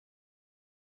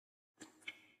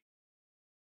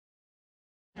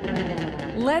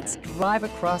Let's drive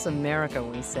across America,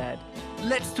 we said.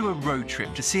 Let's do a road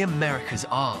trip to see America's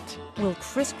art. We'll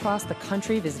crisscross the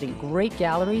country visiting great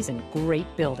galleries and great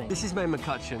buildings. This is Mame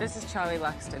McCutchin. This is Charlie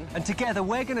Luxton. And together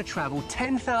we're going to travel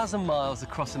 10,000 miles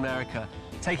across America,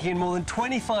 taking in more than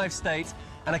 25 states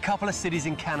and a couple of cities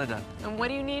in Canada. And what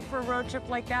do you need for a road trip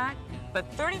like that?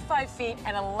 But 35 feet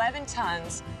and 11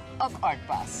 tons of art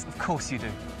bus. Of course you do.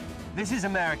 This is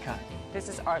America. This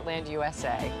is ARTLAND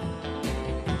USA.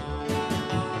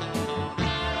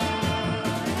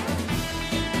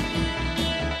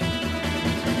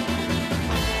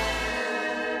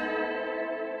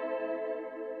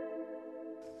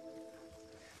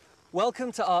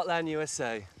 Welcome to ARTLAND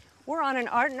USA. We're on an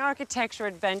art and architecture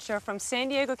adventure from San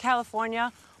Diego,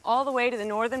 California, all the way to the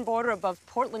northern border above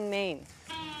Portland, Maine.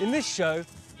 In this show,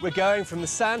 we're going from the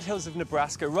sandhills of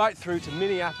Nebraska right through to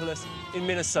Minneapolis in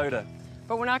Minnesota.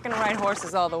 But we're not going to ride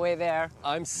horses all the way there.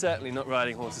 I'm certainly not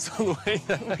riding horses all the way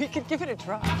there. We could give it a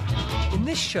try. In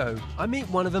this show, I meet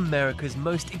one of America's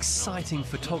most exciting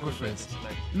photographers,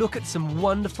 look at some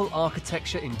wonderful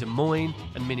architecture in Des Moines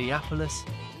and Minneapolis,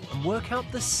 and work out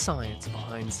the science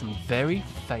behind some very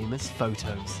famous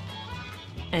photos.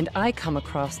 And I come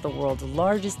across the world's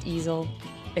largest easel,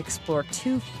 explore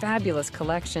two fabulous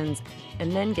collections,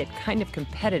 and then get kind of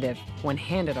competitive when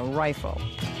handed a rifle.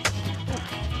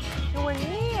 Nowhere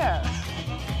near.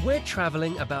 We're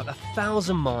traveling about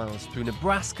 1,000 miles through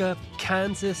Nebraska,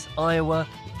 Kansas, Iowa,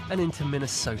 and into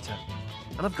Minnesota.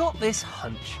 And I've got this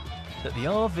hunch that the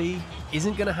RV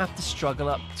isn't going to have to struggle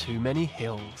up too many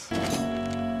hills.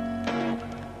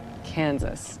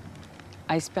 Kansas.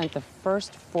 I spent the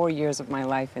first 4 years of my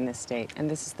life in this state, and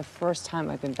this is the first time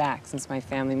I've been back since my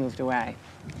family moved away.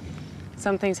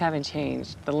 Some things haven't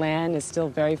changed. The land is still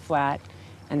very flat,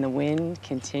 and the wind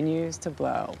continues to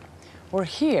blow. We're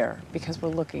here because we're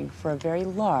looking for a very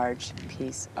large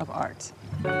piece of art.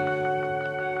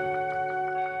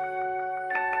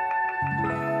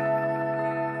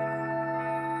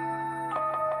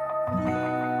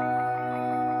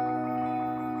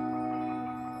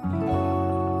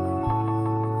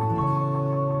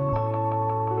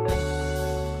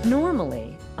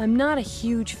 Normally, I'm not a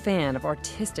huge fan of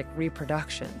artistic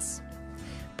reproductions,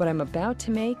 but I'm about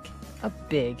to make a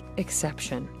big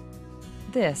exception.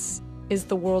 This is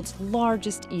the world's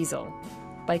largest easel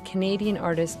by Canadian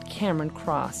artist Cameron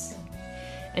Cross,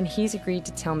 and he's agreed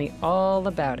to tell me all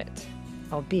about it,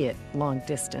 albeit long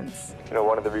distance. You know,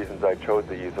 one of the reasons I chose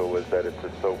the easel was that it's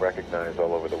just so recognized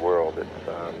all over the world. It's,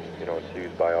 you know, it's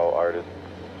used by all artists,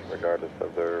 regardless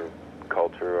of their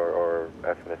culture or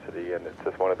ethnicity, and it's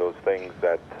just one of those things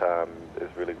that is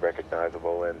really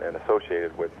recognizable and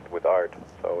associated with art.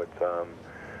 So it's,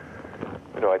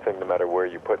 you know, I think no matter where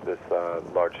you put this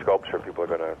large sculpture, people are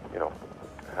going to, you know,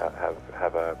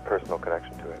 have a personal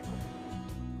connection to it.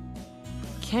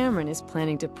 Cameron is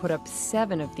planning to put up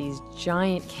 7 of these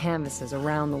giant canvases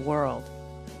around the world,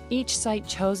 each site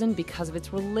chosen because of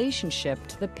its relationship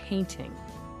to the painting.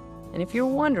 And if you're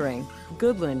wondering,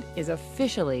 Goodland is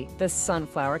officially the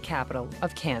sunflower capital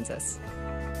of Kansas.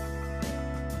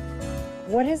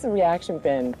 What has the reaction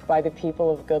been by the people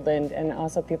of Goodland and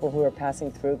also people who are passing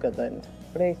through Goodland?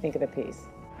 What do they think of the piece?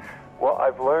 Well,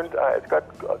 I've learned it's got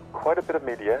quite a bit of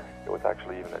media. It was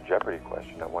actually even a Jeopardy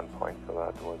question at one point, so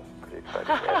that was pretty exciting.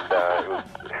 And it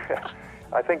was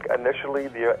I think initially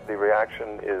the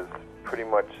reaction is pretty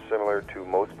much similar to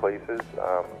most places.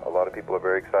 A lot of people are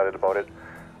very excited about it.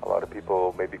 A lot of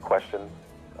people maybe question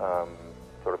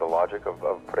sort of the logic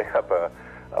of putting up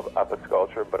a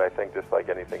sculpture, but I think just like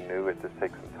anything new, it just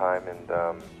takes some time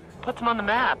and Puts them on the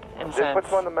map, in a sense. It puts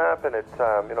them on the map, and it's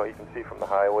you know, you can see from the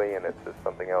highway, and it's just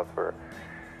something else for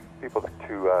people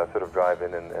to sort of drive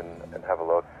in and have a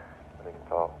look. I think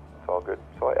it's all good.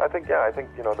 So I think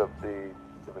you know the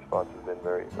response has been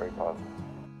very, very positive.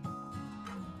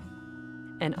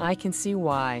 And I can see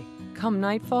why. Come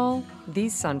nightfall,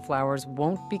 these sunflowers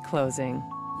won't be closing.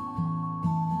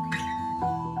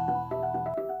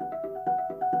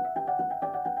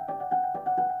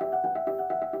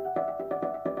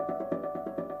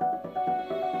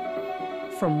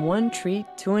 From one treat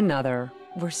to another,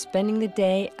 we're spending the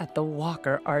day at the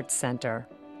Walker Art Center.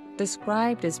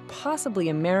 Described as possibly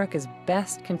America's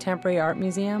best contemporary art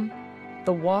museum,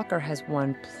 the Walker has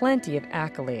won plenty of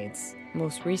accolades,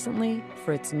 most recently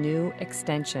for its new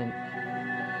extension.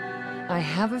 I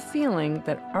have a feeling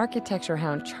that architecture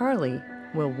hound Charlie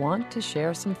will want to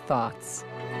share some thoughts.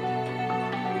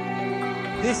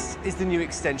 This is the new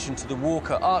extension to the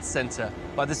Walker Art Center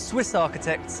by the Swiss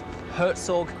architects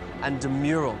Herzog and de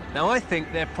Meuron. Now, I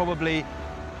think they're probably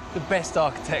the best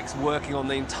architects working on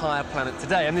the entire planet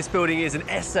today, and this building is an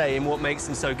essay in what makes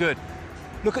them so good.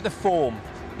 Look at the form.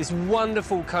 This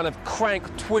wonderful kind of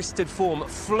crank, twisted form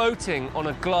floating on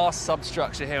a glass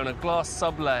substructure here, on a glass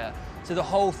sublayer. So the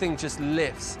whole thing just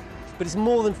lifts. But it's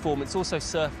more than form, it's also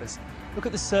surface. Look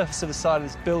at the surface of the side of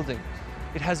this building.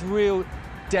 It has real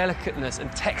delicateness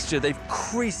and texture. They've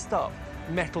creased up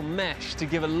metal mesh to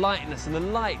give a lightness, and the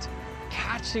light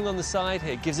catching on the side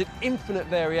here gives it infinite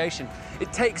variation.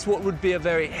 It takes what would be a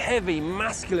very heavy,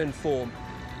 masculine form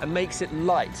and makes it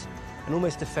light and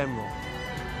almost ephemeral.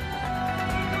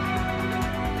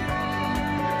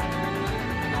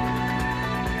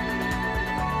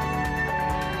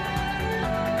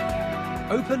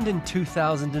 Opened in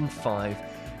 2005,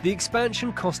 the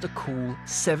expansion cost a cool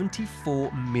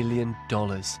 $74 million.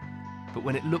 But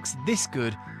when it looks this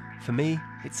good, for me,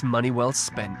 it's money well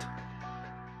spent.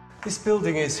 This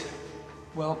building is,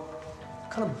 well,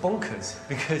 kind of bonkers,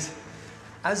 because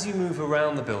as you move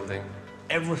around the building,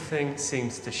 everything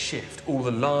seems to shift. All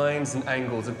the lines and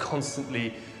angles are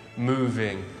constantly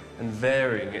moving and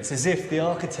varying. It's as if the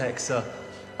architects are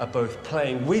both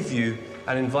playing with you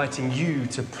and inviting you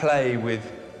to play with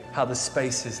how the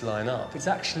spaces line up. It's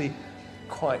actually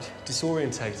quite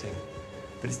disorientating,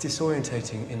 but it's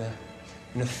disorientating in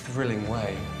a thrilling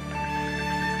way.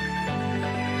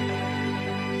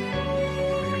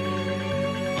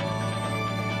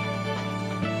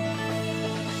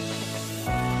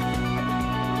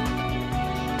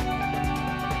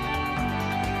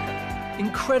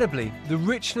 Incredibly, the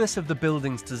richness of the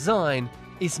building's design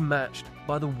is matched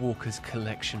by the Walker's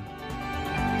collection.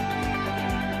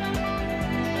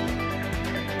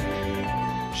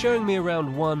 Showing me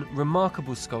around one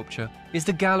remarkable sculpture is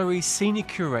the gallery's senior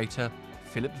curator,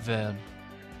 Philip Verne.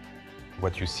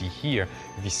 What you see here,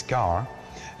 this car,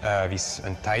 this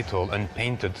untitled,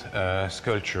 unpainted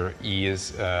sculpture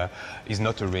is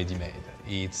not a ready-made.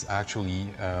 It's actually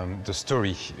the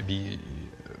story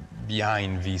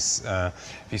behind this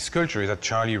sculpture is that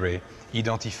Charlie Ray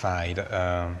identified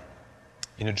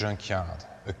in a junkyard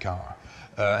a car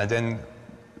and then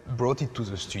brought it to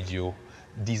the studio,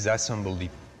 disassembled it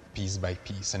piece by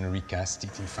piece and recast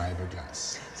it in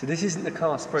fiberglass. So this isn't the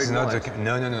car sprayed white?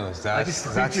 No. That's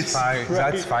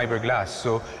fiberglass.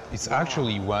 So it's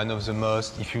actually one of the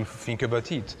most, if you think about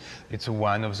it, it's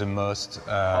one of the most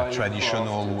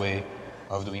traditional way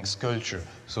of doing sculpture.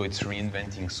 So it's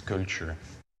reinventing sculpture.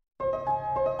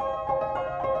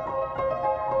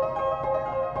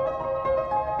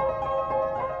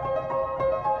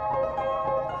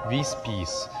 This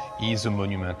piece is a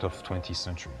monument of 20th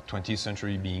century. 20th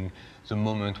century being the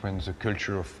moment when the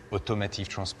culture of automotive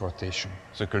transportation,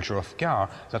 the culture of car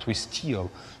that we're still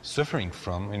suffering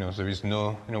from. There is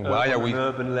no, why are we... On an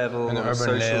urban level, on an urban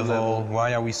social level.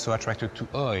 Why are we so attracted to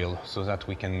oil so that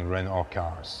we can run our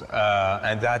cars?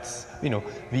 And that's,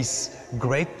 this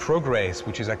great progress,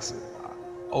 which is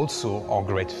also our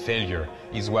great failure,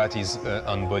 is what is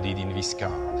embodied in this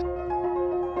car.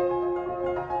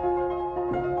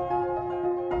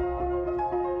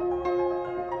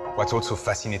 What's also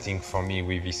fascinating for me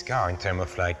with this car, in terms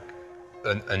of like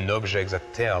an object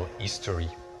that tells history,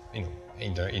 in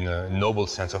a noble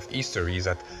sense of history, is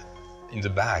that in the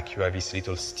back you have this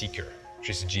little sticker,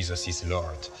 which is Jesus is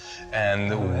Lord,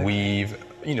 and with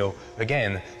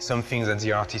again something that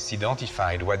the artist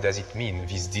identified. What does it mean?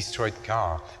 This destroyed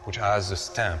car, which has a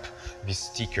stamp, this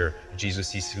sticker,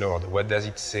 Jesus is Lord. What does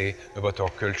it say about our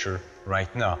culture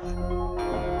right now?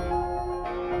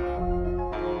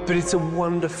 But it's a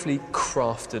wonderfully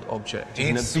crafted object,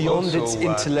 isn't it? It's Beyond its also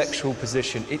intellectual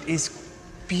position, it is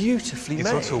beautifully made.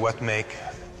 It's also what makes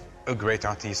a great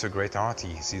artist,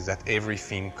 is that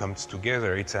everything comes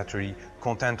together. It's actually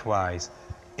content-wise,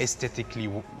 aesthetically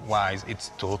wise, it's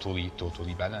totally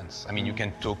balanced. I mean, you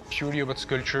can talk purely about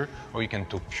sculpture, or you can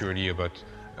talk purely about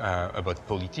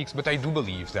politics. But I do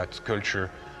believe that culture,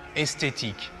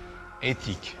 aesthetic,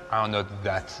 ethic are not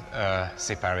that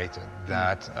separated.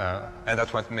 And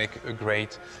that's what makes a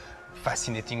great,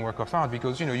 fascinating work of art,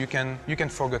 because you can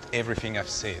forget everything I've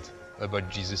said about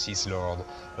Jesus is Lord,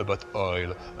 about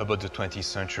oil, about the 20th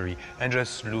century, and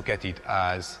just look at it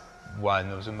as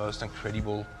one of the most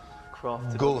incredible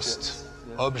crafted ghost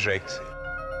objects.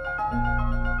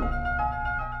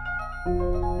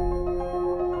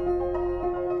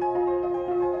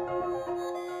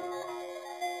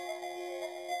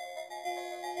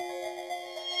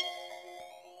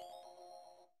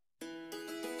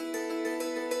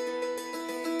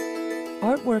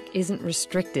 Artwork isn't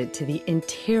restricted to the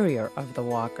interior of the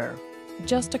Walker.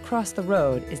 Just across the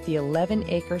road is the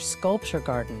 11-acre sculpture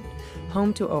garden,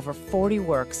 home to over 40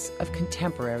 works of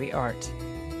contemporary art.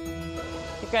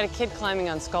 The We've got a kid climbing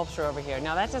on sculpture over here.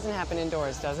 Now that doesn't happen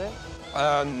indoors, does it?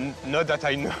 Not that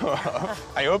I know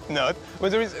of. I hope not.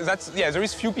 But there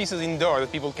is few pieces indoor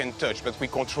that people can touch, but we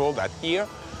control that here.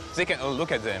 They can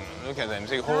look at them. Look at them.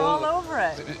 They're all over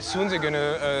it. Soon they're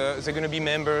gonna be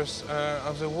members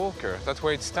of the walker. That's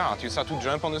where it starts. You start to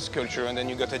jump on the sculpture, and then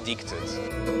you got addicted.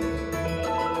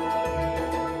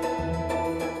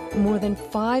 More than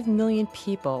 5 million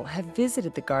people have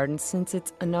visited the garden since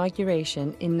its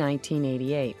inauguration in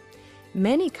 1988.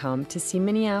 Many come to see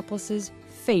Minneapolis's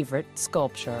favorite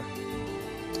sculpture.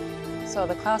 So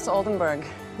the Klaus Oldenburg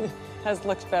has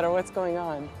looked better. What's going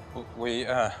on?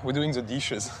 We're doing the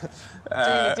dishes. Doing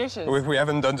the dishes? We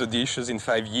haven't done the dishes in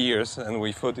 5 years, and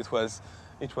we thought it was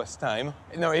time.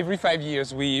 Now, every 5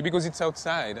 years, because it's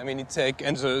outside, I mean, and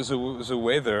the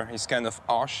weather is kind of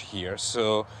harsh here,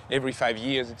 so every 5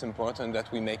 years it's important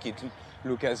that we make it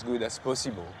look as good as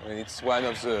possible. I mean, it's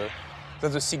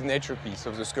that's the signature piece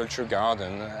of the sculpture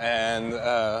garden, and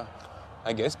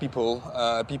I guess people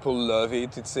love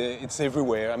it. It's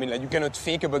everywhere. I mean, like, you cannot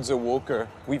think about the walker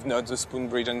with not the spoon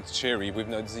bridge and cherry, with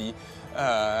not the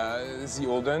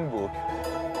Oldenburg.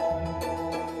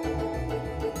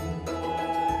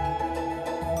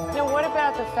 Now, what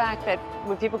about the fact that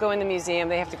when people go in the museum,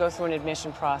 they have to go through an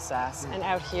admission process, and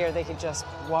out here they could just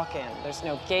walk in? There's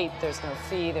no gate, there's no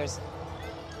fee,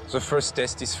 The first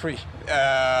test is free.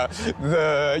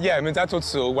 I mean, that's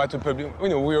also what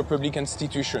we're a public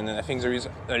institution, and I think there is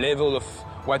a level of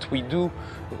what we do,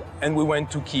 and we want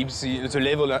to keep the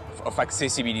level of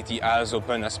accessibility as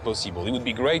open as possible. It would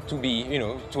be great to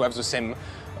to have the same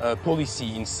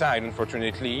policy inside.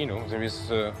 Unfortunately, there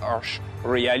is a harsh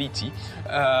reality.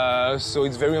 So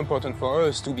it's very important for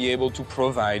us to be able to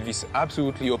provide this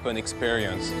absolutely open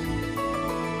experience.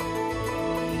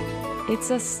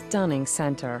 It's a stunning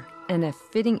center and a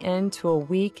fitting end to a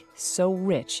week so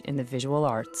rich in the visual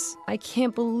arts. I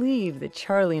can't believe that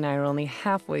Charlie and I are only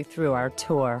halfway through our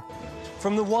tour.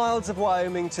 From the wilds of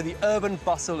Wyoming to the urban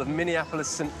bustle of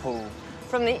Minneapolis-St. Paul.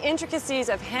 From the intricacies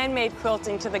of handmade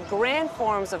quilting to the grand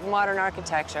forms of modern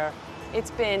architecture,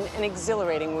 it's been an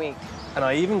exhilarating week. And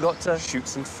I even got to shoot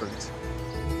some fruit.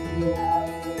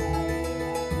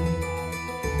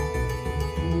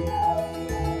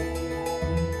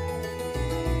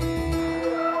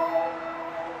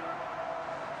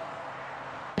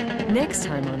 Next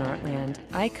time on Artland,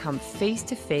 I come face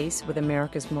to face with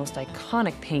America's most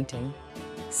iconic painting,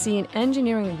 see an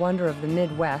engineering wonder of the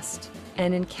Midwest,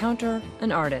 and encounter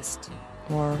an artist.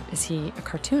 Or is he a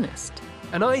cartoonist?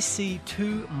 And I see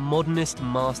two modernist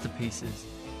masterpieces.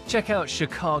 Check out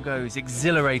Chicago's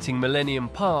exhilarating Millennium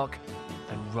Park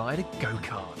and ride a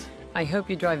go-kart. I hope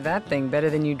you drive that thing better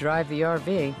than you drive the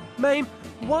RV. Mame,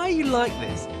 why are you like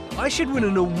this? I should win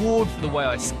an award for the way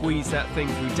I squeezed that thing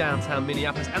through downtown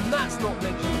Minneapolis, and that's not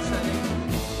mentioned.